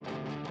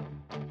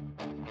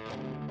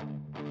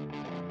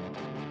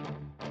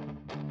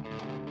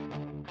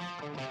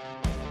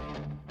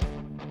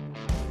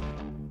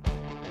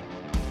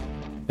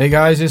Hey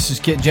guys, this is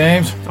Kit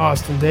James,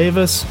 Austin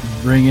Davis,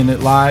 bringing it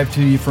live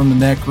to you from the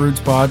Neck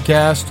Roots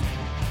podcast.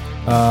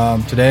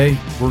 Today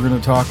we're going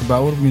to talk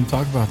about, what are we going to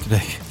talk about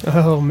today?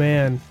 Oh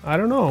man, I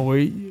don't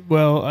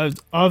know.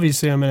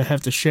 Obviously I'm going to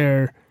have to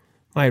share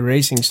my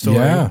racing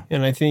story,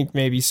 and I think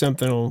maybe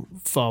something will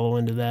follow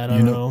into that. I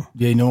don't know.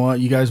 Yeah, you know what?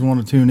 You guys want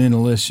to tune in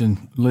and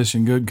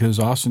listen good, because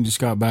Austin just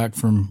got back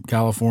from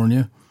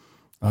California,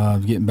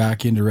 getting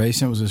back into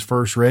racing. It was his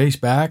first race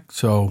back,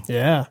 so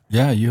yeah,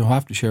 you'll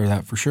have to share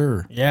that for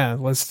sure. Yeah,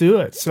 let's do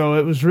it. So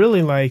it was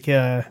really like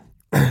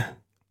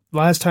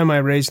last time I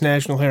raced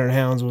National Hare and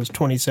Hounds was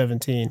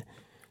 2017,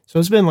 so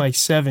it's been like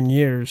 7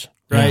 years,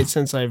 right,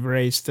 since I've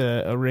raced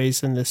a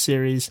race in this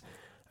series.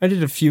 I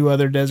did a few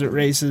other desert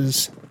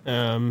races,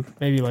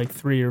 maybe like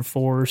 3 or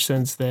 4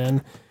 since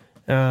then.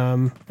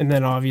 And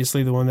then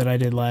obviously the one that I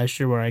did last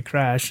year where I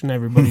crashed, and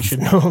everybody should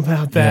know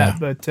about that.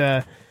 Yeah.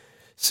 But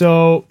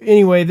so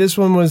anyway, this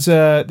one was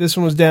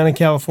down in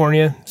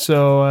California.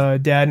 So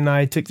Dad and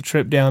I took the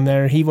trip down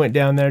there. He went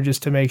down there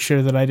just to make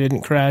sure that I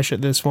didn't crash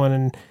at this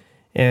one,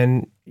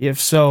 and if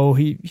so,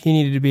 he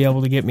needed to be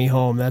able to get me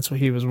home. That's what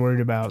he was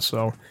worried about.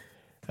 So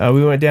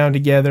we went down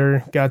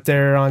together, got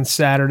there on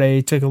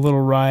Saturday, took a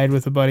little ride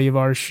with a buddy of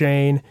ours,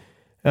 Shane,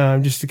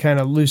 just to kind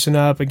of loosen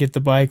up and get the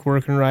bike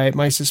working right.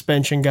 My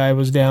suspension guy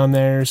was down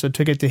there, so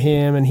took it to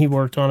him, and he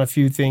worked on a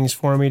few things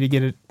for me to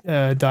get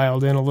it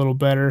dialed in a little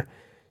better.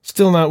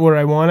 Still not where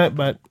I want it,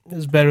 but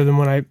it's better than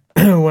when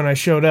I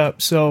showed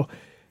up. So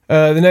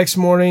the next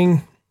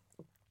morning,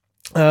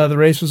 the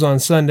race was on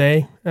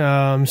Sunday,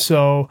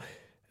 so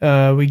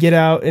we get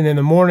out, and in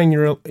the morning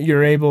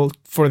you're able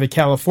for the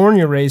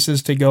California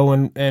races to go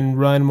and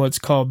run what's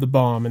called the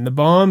bomb. And the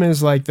bomb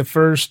is like the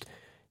first,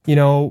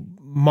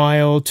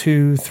 mile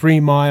to 3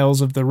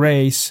 miles of the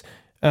race.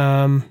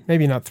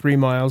 Maybe not 3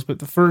 miles, but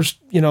the first,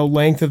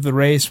 length of the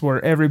race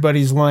where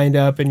everybody's lined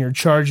up and you're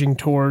charging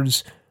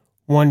towards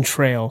one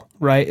trail,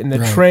 right? And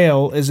the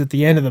trail is at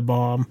the end of the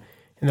bomb.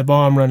 And the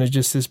bomb run is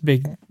just this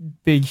big,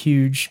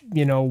 huge,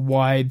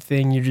 wide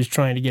thing. You're just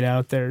trying to get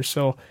out there.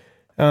 So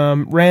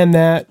ran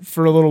that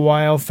for a little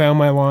while, found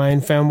my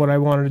line, found what I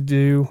wanted to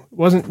do. It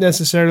wasn't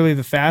necessarily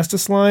the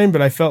fastest line,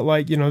 but I felt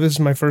like, this is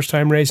my first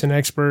time racing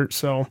expert.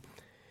 So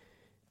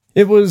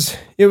it was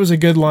a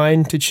good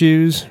line to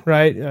choose,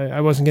 right? I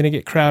wasn't going to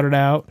get crowded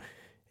out.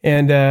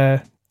 And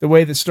the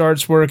way the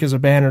starts work is a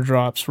banner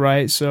drops,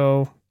 right?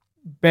 So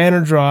banner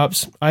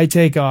drops, I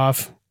take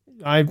off,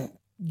 I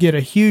get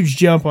a huge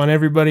jump on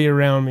everybody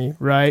around me,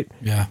 right?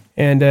 Yeah.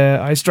 And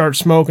I start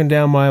smoking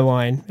down my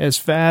line as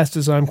fast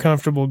as I'm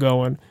comfortable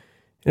going.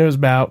 It was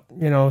about,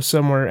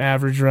 somewhere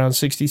average around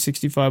 60,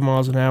 65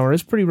 miles an hour.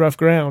 It's pretty rough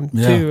ground,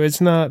 too. It's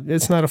not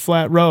a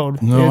flat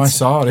road. No, I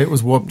saw it. It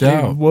was whooped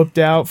out. Whooped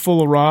out,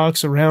 full of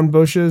rocks, around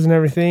bushes and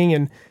everything,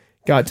 and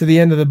got to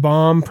the end of the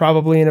bomb,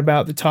 probably in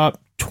about the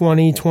top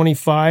 20,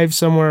 25,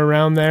 somewhere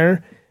around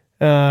there.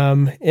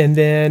 And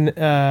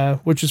then,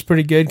 which was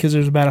pretty good because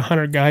there's about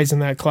 100 guys in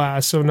that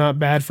class, so not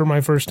bad for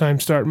my first time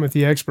starting with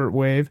the expert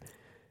wave.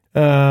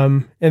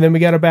 And then we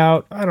got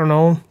about, I don't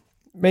know,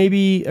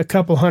 maybe a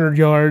couple 100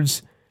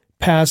 yards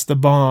past the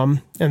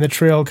bomb, and the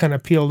trail kind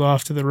of peeled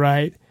off to the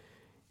right.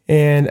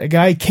 And a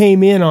guy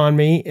came in on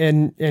me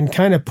and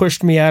kind of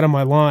pushed me out of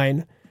my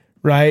line,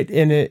 right?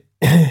 And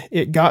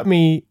it got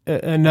me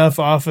enough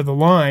off of the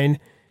line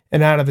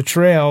and out of the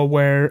trail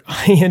where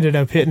I ended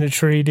up hitting a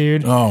tree,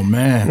 dude. Oh,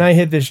 man. And I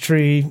hit this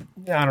tree,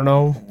 I don't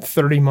know,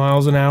 30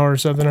 miles an hour or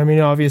something. I mean,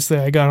 obviously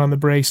I got on the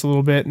brakes a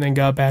little bit and then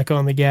got back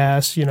on the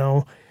gas,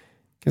 because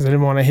I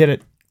didn't want to hit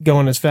it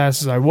going as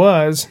fast as I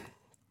was,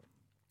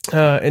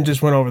 and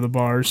just went over the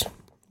bars,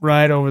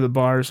 right over the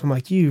bars. I'm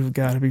like, you've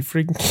got to be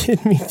freaking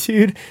kidding me,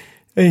 dude.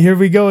 And here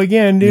we go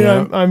again, dude.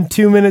 Yep. I'm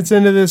 2 minutes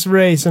into this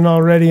race and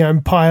already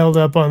I'm piled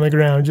up on the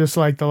ground just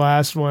like the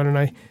last one.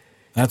 And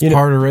that's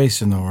part of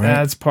racing, though, right?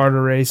 That's part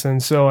of racing.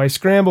 So I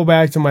scramble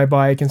back to my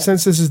bike, and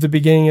since this is the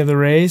beginning of the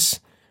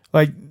race,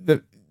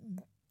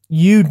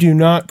 you do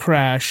not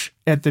crash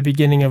at the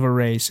beginning of a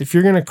race. If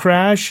you're going to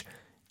crash,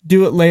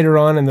 do it later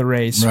on in the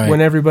race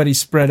when everybody's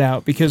spread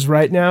out, because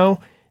right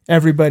now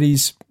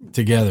everybody's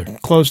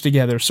close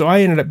together. So I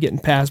ended up getting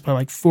passed by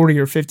like 40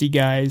 or 50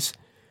 guys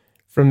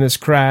from this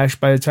crash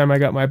by the time I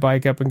got my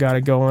bike up and got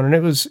it going, and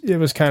it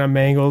was kind of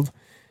mangled.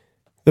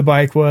 The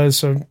bike was,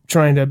 so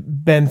trying to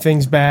bend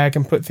things back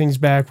and put things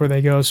back where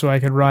they go so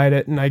I could ride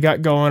it. And I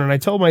got going, and I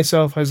told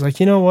myself, I was like,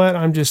 you know what?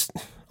 I'll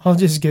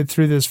just get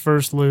through this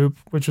first loop,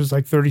 which was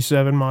like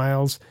 37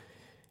 miles,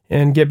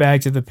 and get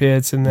back to the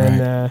pits, and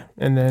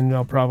then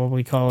I'll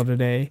probably call it a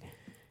day.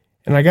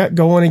 And I got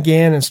going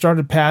again and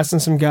started passing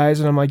some guys,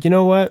 and I'm like, you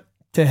know what?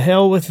 To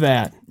hell with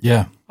that.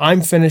 Yeah.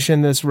 I'm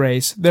finishing this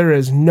race. There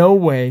is no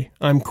way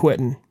I'm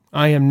quitting.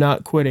 I am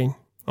not quitting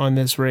on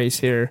this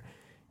race here.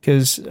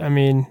 Because, I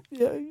mean,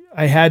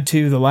 I had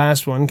to the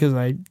last one because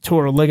I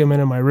tore a ligament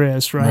in my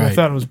wrist, right? I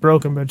thought it was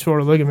broken, but I tore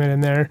a ligament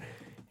in there,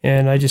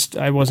 and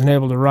I wasn't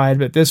able to ride.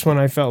 But this one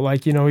I felt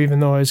like,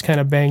 even though I was kind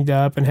of banged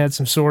up and had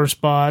some sore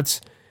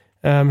spots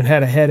and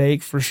had a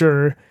headache for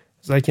sure, I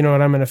was like, you know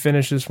what, I'm going to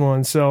finish this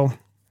one. So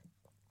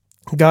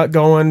got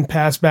going,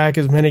 passed back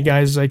as many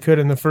guys as I could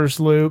in the first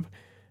loop.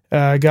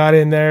 Got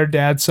in there.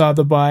 Dad saw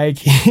the bike.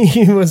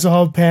 He was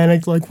all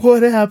panicked, like,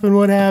 what happened?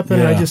 What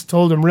happened? Yeah. I just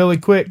told him really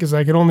quick because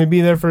I could only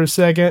be there for a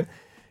second.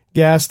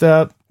 Gassed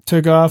up,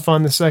 took off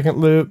on the second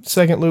loop.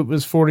 Second loop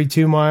was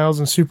 42 miles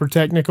and super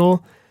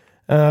technical.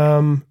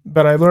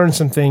 But I learned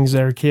some things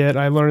there, kid.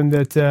 I learned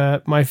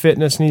that my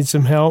fitness needs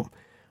some help.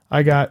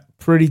 I got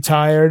pretty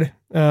tired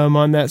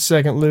on that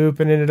second loop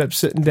and ended up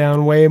sitting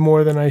down way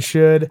more than I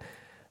should.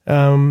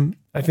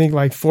 I think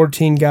like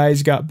 14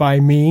 guys got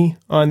by me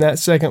on that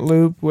second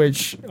loop,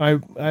 which I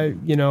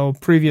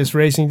previous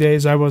racing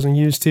days I wasn't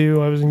used to.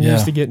 I wasn't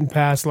used to getting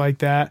past like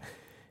that.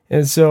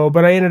 And so,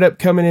 but I ended up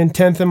coming in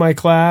 10th in my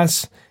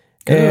class.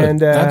 Good. And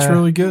that's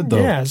really good,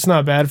 though. Yeah, it's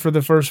not bad for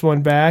the first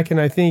one back.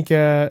 And I think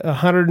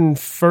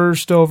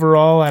 101st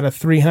overall out of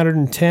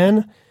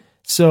 310.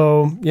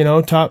 So,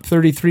 top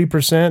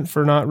 33%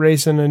 for not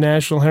racing a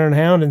National Hare and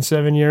Hound in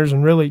 7 years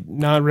and really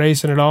not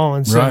racing at all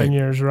in 7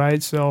 years,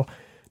 right? So,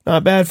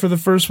 not bad for the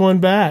first one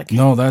back.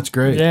 No, that's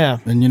great. Yeah.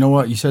 And you know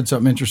what? You said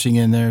something interesting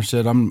in there.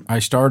 Said, I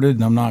started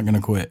and I'm not going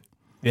to quit.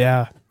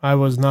 Yeah, I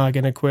was not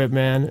going to quit,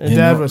 man. And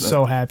Dad was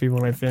so happy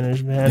when I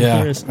finished, man.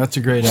 Yeah, that's a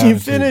great attitude. You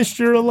finished,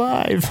 you're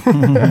alive.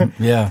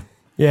 Yeah.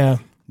 Yeah.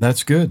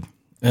 That's good.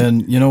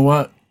 And you know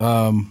what?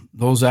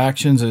 Those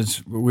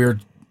actions,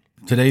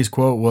 today's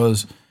quote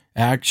was,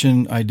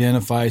 action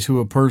identifies who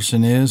a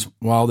person is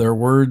while their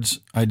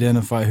words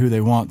identify who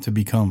they want to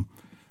become.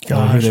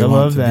 Gosh, I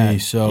love that. Be.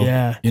 So,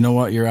 you know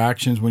what? Your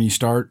actions, when you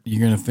start, you're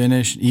going to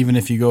finish. Even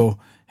if you go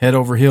head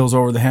over heels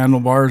over the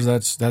handlebars,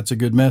 that's a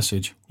good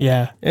message.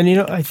 Yeah. And,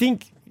 I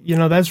think,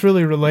 that's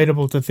really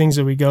relatable to things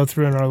that we go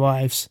through in our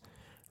lives,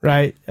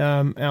 right?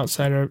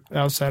 Outside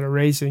of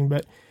racing.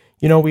 But,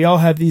 we all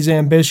have these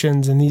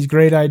ambitions and these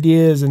great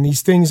ideas and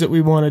these things that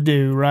we want to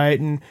do, right?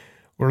 And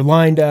we're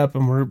lined up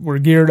and we're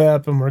geared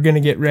up and we're going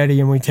to get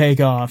ready and we take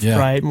off,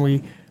 right? And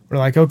we're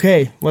like,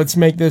 okay, let's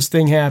make this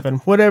thing happen.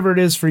 Whatever it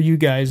is for you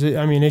guys.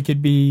 I mean, it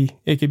could be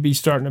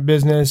starting a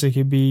business. It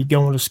could be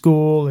going to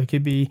school. It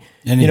could be,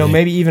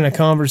 maybe even a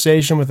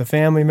conversation with a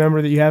family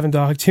member that you haven't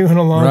talked to in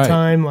a long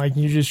time. Like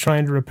you're just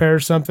trying to repair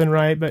something,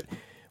 right? But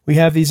we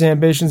have these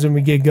ambitions and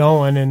we get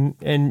going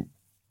and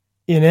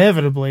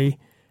inevitably,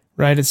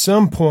 right, at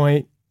some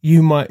point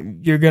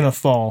you're going to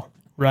fall,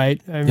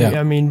 right?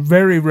 I mean,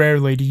 very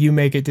rarely do you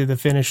make it to the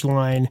finish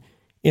line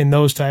in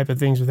those type of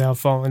things without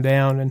falling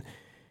down.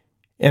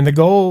 And the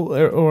goal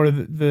or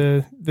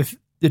the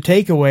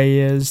takeaway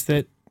is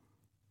that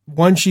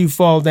once you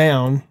fall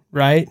down,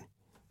 right,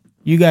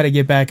 you got to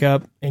get back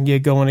up and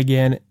get going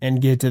again and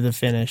get to the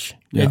finish.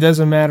 Yeah. It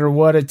doesn't matter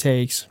what it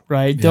takes,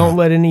 right? Yeah. Don't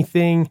let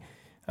anything,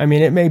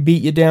 it may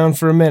beat you down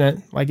for a minute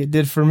like it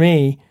did for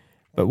me,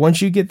 but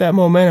once you get that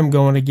momentum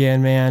going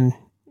again, man,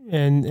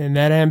 and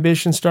that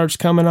ambition starts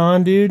coming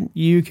on, dude,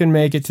 you can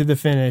make it to the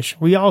finish.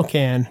 We all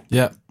can.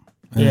 Yeah.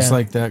 And it's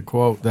like that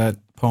quote, that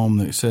poem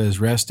that says,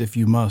 rest if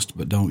you must,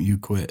 but don't you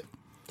quit.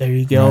 There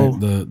you go.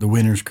 Right? The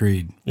winner's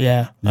creed.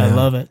 Yeah, I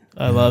love it.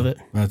 I love it.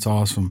 That's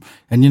awesome.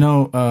 And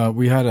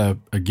we had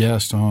a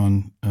guest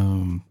on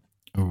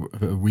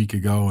a week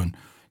ago, and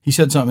he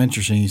said something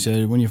interesting. He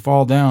said, when you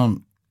fall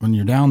down, when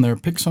you're down there,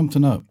 pick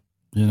something up,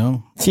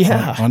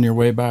 on your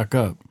way back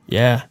up.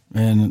 Yeah.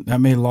 And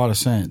that made a lot of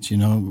sense,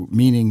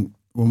 meaning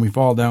when we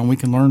fall down, we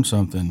can learn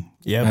something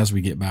as we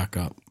get back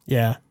up.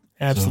 Yeah,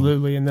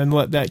 absolutely. So, and then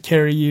let that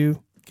carry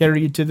you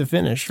to the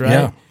finish, right?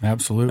 Yeah,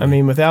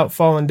 absolutely. Without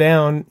falling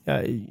down,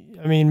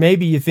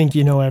 maybe you think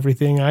you know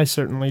everything. I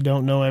certainly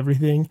don't know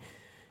everything.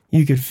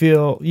 You could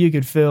fill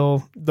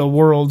the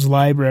world's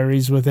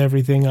libraries with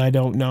everything I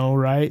don't know,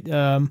 right?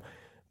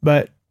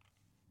 But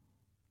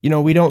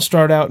we don't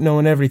start out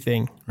knowing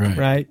everything,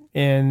 right?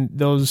 And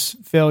those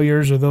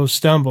failures or those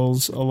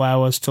stumbles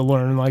allow us to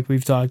learn, like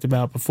we've talked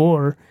about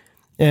before.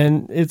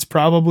 And it's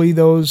probably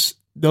those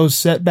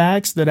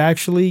setbacks that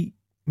actually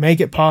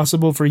make it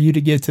possible for you to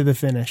get to the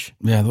finish.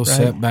 Yeah, those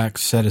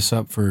setbacks set us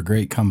up for a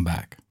great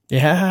comeback.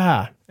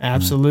 Yeah,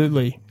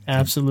 absolutely.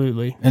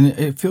 Absolutely. And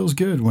it feels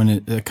good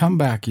when the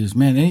comeback is,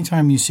 man,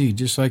 anytime you see,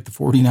 just like the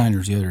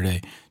 49ers the other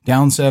day,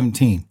 down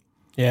 17.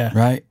 Yeah.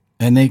 Right?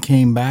 And they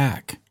came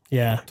back.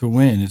 Yeah. To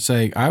win. It's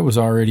like I was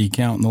already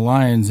counting the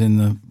Lions in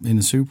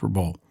the Super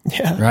Bowl.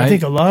 Yeah. Right? I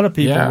think a lot of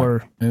people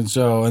were. And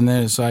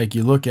then it's like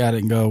you look at it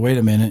and go, wait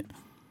a minute.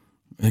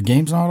 The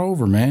game's not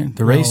over, man.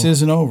 The race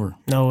isn't over.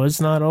 No,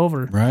 it's not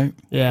over. Right?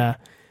 Yeah.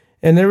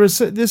 And there was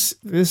this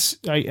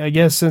I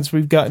guess since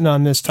we've gotten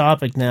on this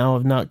topic now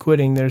of not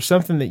quitting, there's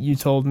something that you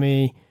told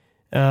me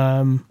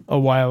a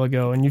while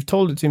ago, and you've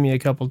told it to me a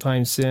couple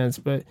times since,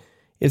 but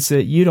it's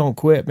that you don't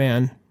quit,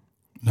 man.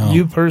 No.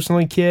 You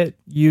personally, Kit,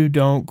 you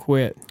don't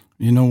quit.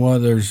 You know what?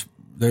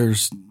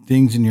 There's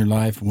things in your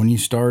life, when you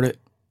start it,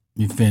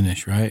 you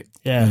finish, right?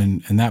 Yeah.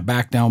 And that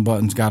back down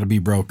button's got to be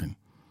broken.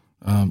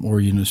 Or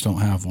you just don't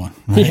have one.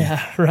 Right?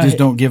 Yeah, right. Just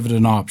don't give it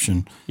an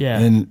option. Yeah.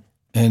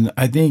 And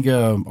I think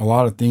a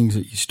lot of things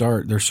that you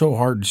start, they're so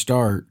hard to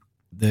start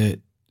and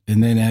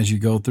then as you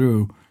go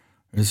through,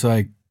 it's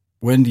like,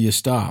 when do you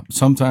stop?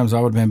 Sometimes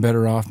I would have been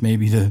better off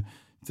maybe to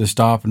to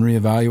stop and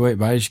reevaluate,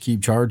 but I just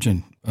keep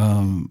charging.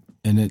 And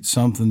it's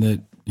something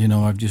that,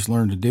 I've just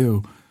learned to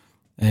do.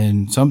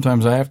 And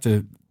sometimes I have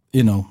to,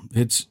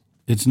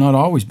 it's not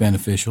always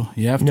beneficial.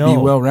 You have to be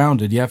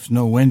well-rounded. You have to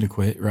know when to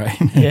quit, right?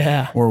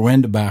 Yeah. Or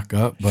when to back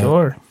up. But,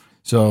 sure.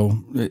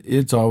 So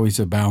it's always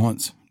a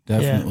balance,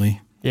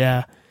 definitely.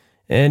 Yeah.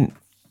 And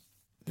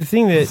the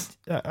thing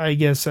that I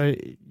guess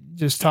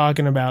just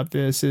talking about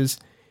this is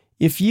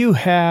if you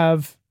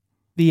have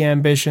the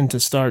ambition to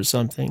start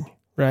something,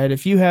 right?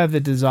 If you have the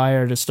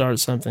desire to start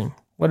something,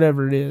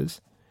 whatever it is,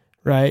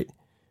 right?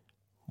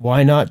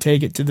 Why not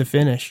take it to the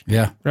finish?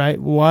 Yeah. Right?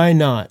 Why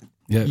not?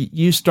 Yeah.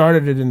 You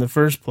started it in the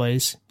first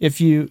place.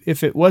 If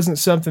it wasn't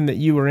something that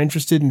you were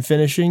interested in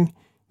finishing,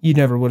 you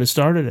never would have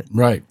started it.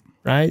 Right.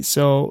 Right?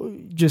 So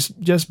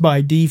just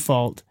by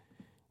default,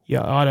 you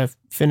ought to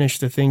finish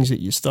the things that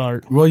you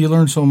start. Well, you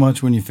learn so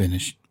much when you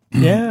finish.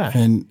 Yeah.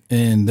 And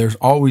there's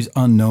always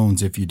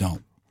unknowns if you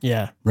don't.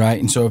 Yeah. Right.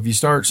 And so if you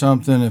start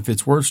something, if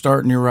it's worth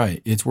starting, you're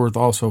right. It's worth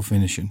also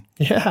finishing.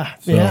 Yeah.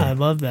 So, yeah. I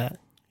love that.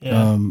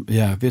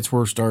 Yeah. If it's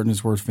worth starting,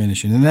 it's worth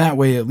finishing. And that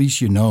way, at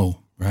least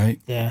right?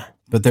 Yeah.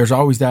 But there's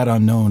always that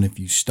unknown if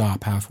you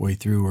stop halfway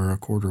through or a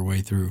quarter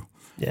way through.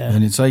 Yeah.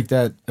 And it's like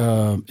that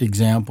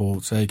example.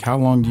 It's like, how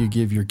long do you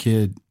give your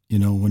kid,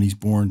 when he's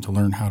born to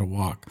learn how to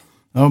walk?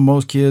 Oh,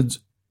 most kids,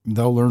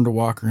 they'll learn to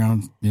walk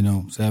around,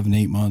 7,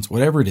 8 months,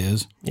 whatever it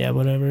is. Yeah,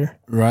 whatever.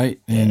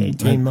 Right? And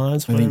 18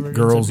 months, I whatever. think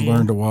girls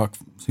learn to walk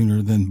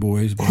sooner than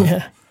boys. But,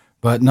 yeah.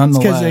 But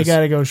nonetheless. Because they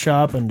got to go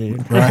shopping,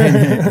 dude.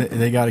 Right?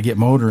 They got to get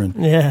motoring.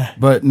 Yeah.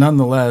 But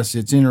nonetheless,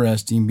 it's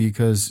interesting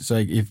because it's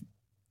like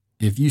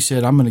if you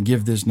said, I'm going to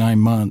give this 9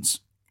 months,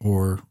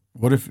 or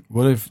what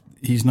if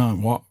he's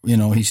not,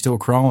 he's still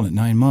crawling at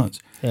 9 months?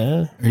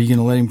 Yeah. Are you going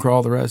to let him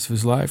crawl the rest of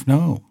his life?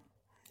 No.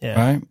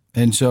 Yeah. Right?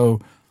 And so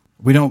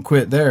we don't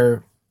quit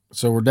there.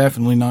 So we're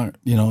definitely not,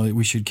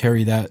 we should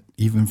carry that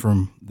even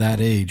from that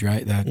age,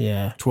 right?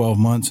 That 12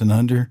 months and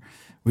under.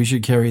 We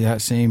should carry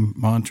that same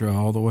mantra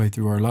all the way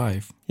through our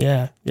life.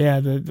 Yeah. Yeah.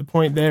 The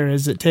point there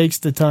is it takes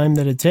the time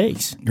that it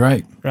takes.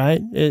 Right.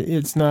 Right.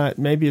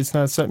 Maybe it's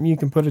not something you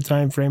can put a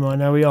time frame on.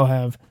 Now we all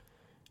have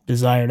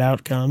desired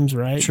outcomes,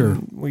 right? Sure.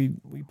 And we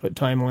put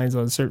timelines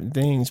on certain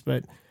things,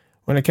 but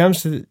when it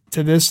comes to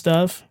this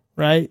stuff,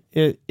 right,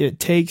 it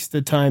takes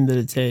the time that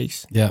it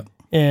takes. Yeah.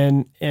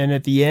 And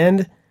at the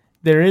end,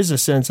 there is a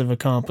sense of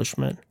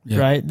accomplishment,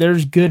 right?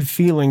 There's good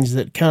feelings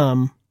that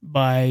come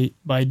by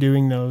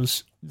doing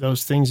those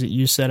things that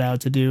you set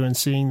out to do and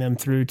seeing them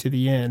through to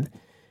the end.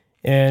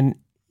 And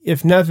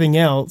if nothing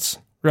else,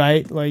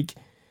 right, like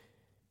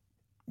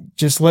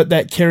just let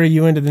that carry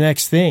you into the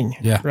next thing,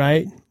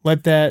 right?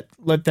 Let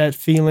that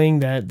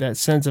feeling, that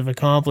sense of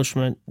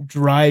accomplishment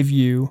drive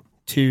you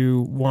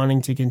to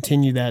wanting to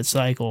continue that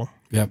cycle.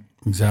 Yep,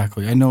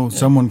 exactly. I know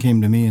someone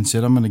came to me and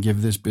said, I'm going to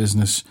give this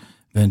business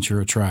venture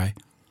a try.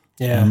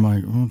 Yeah. And I'm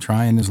like, well,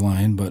 trying is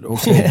lying, but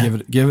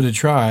okay, give it a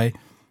try.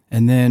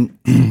 And then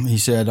he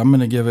said, I'm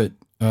going to give it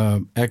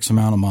X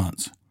amount of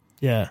months.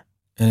 Yeah.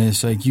 And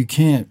it's like, you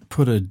can't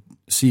put a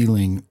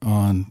ceiling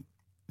on,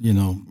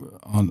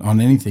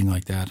 on anything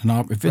like that.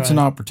 And if it's an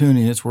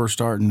opportunity, it's worth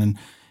starting. And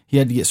he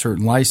had to get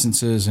certain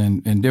licenses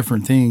and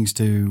different things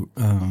to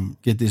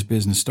get this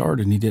business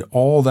started. And he did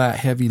all that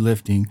heavy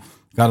lifting,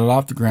 got it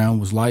off the ground,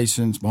 was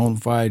licensed, bona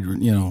fide,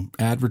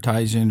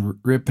 advertising,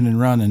 ripping and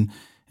running.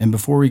 And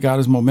before he got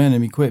his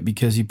momentum, he quit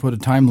because he put a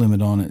time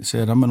limit on it.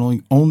 Said, I'm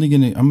going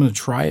to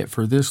try it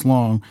for this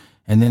long,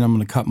 and then I'm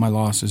going to cut my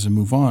losses and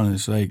move on. And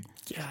it's like,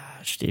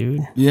 gosh,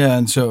 dude. Yeah.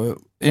 And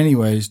so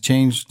anyways,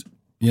 changed,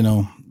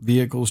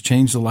 vehicles,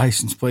 changed the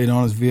license plate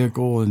on his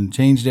vehicle and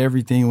changed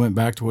everything, went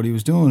back to what he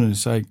was doing. And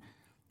it's like,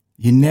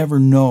 you never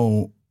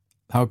know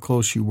how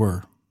close you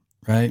were,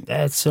 right?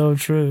 That's so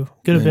true.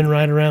 Could have been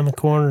right around the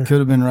corner. Could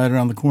have been right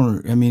around the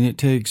corner. I mean, it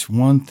takes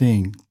one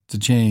thing to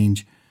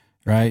change,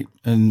 right?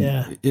 And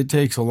it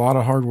takes a lot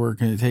of hard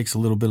work and it takes a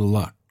little bit of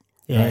luck,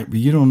 right? But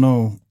you don't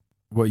know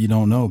what you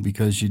don't know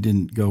because you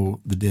didn't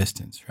go the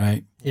distance,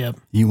 right? Yep.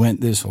 You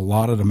went this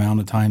allotted amount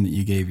of time that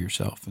you gave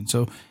yourself. And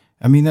so,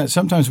 I mean, that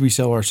sometimes we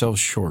sell ourselves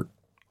short,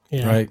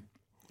 right?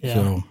 Yeah.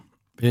 So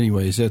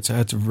anyways, that's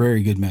a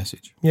very good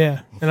message.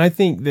 Yeah. And I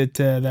think that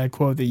that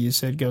quote that you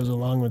said goes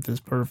along with this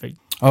perfect.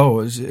 Oh,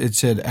 it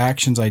said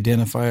actions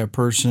identify a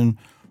person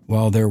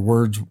while their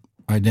words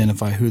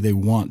identify who they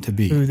want to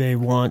be. Who they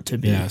want to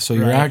be. Yeah. So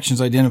your actions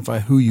identify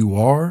who you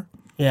are.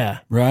 Yeah.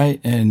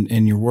 Right.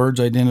 And your words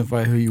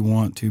identify who you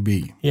want to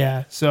be.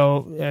 Yeah.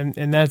 So,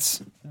 and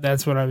that's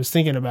what I was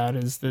thinking about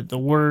is that the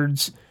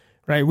words,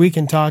 right? We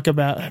can talk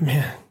about,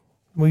 man,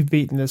 we've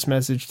beaten this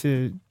message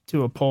to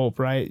a pulp,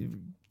 right?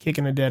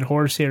 Kicking a dead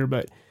horse here,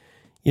 but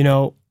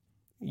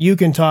you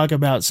can talk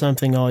about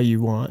something all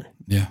you want.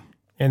 Yeah.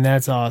 And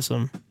that's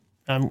awesome.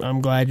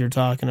 I'm glad you're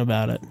talking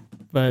about it,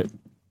 but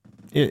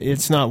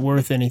it's not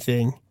worth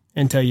anything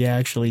until you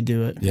actually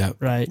do it. Yeah.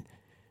 Right.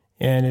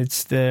 And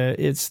it's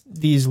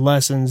these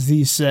lessons,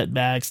 these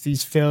setbacks,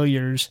 these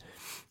failures,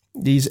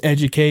 these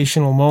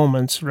educational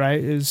moments, right,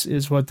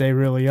 is what they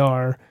really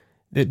are,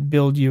 that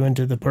build you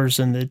into the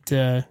person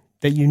that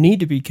that you need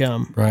to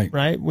become.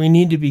 Right. We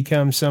need to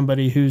become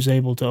somebody who's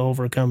able to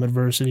overcome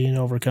adversity and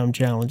overcome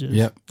challenges.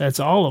 Yep. That's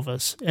all of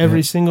us,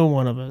 every single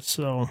one of us.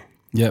 So.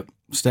 Yep.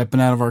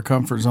 Stepping out of our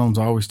comfort zone is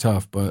always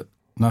tough, but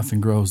nothing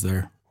grows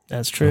there.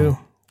 That's true.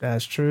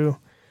 That's true.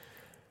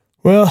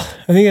 Well,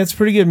 I think that's a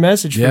pretty good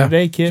message for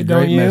today, kid,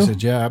 don't you? Great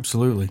message. Yeah,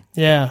 absolutely.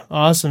 Yeah,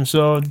 awesome.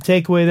 So the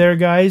takeaway there,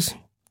 guys,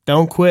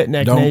 don't quit,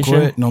 Neck Nation.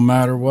 Don't quit no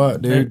matter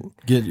what, dude.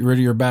 Get rid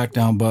of your back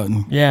down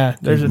button. Yeah,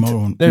 there's a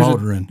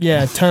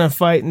ton of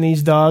fighting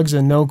these dogs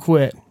and no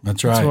quit.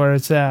 That's right. That's where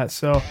it's at.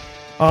 So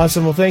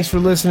awesome. Well, thanks for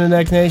listening,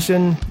 Neck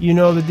Nation. You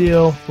know the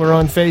deal. We're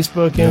on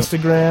Facebook,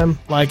 Instagram.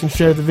 Like and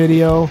share the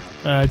video.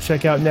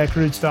 Check out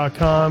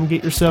neckroots.com.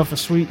 Get yourself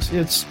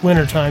it's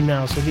wintertime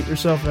now, so get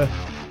yourself a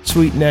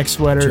sweet neck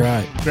sweater.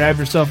 That's right. Grab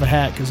yourself a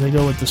hat because they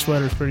go with the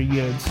sweaters pretty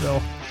good. So,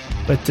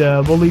 but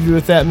we'll leave you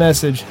with that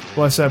message.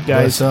 What's up,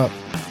 guys? What's up?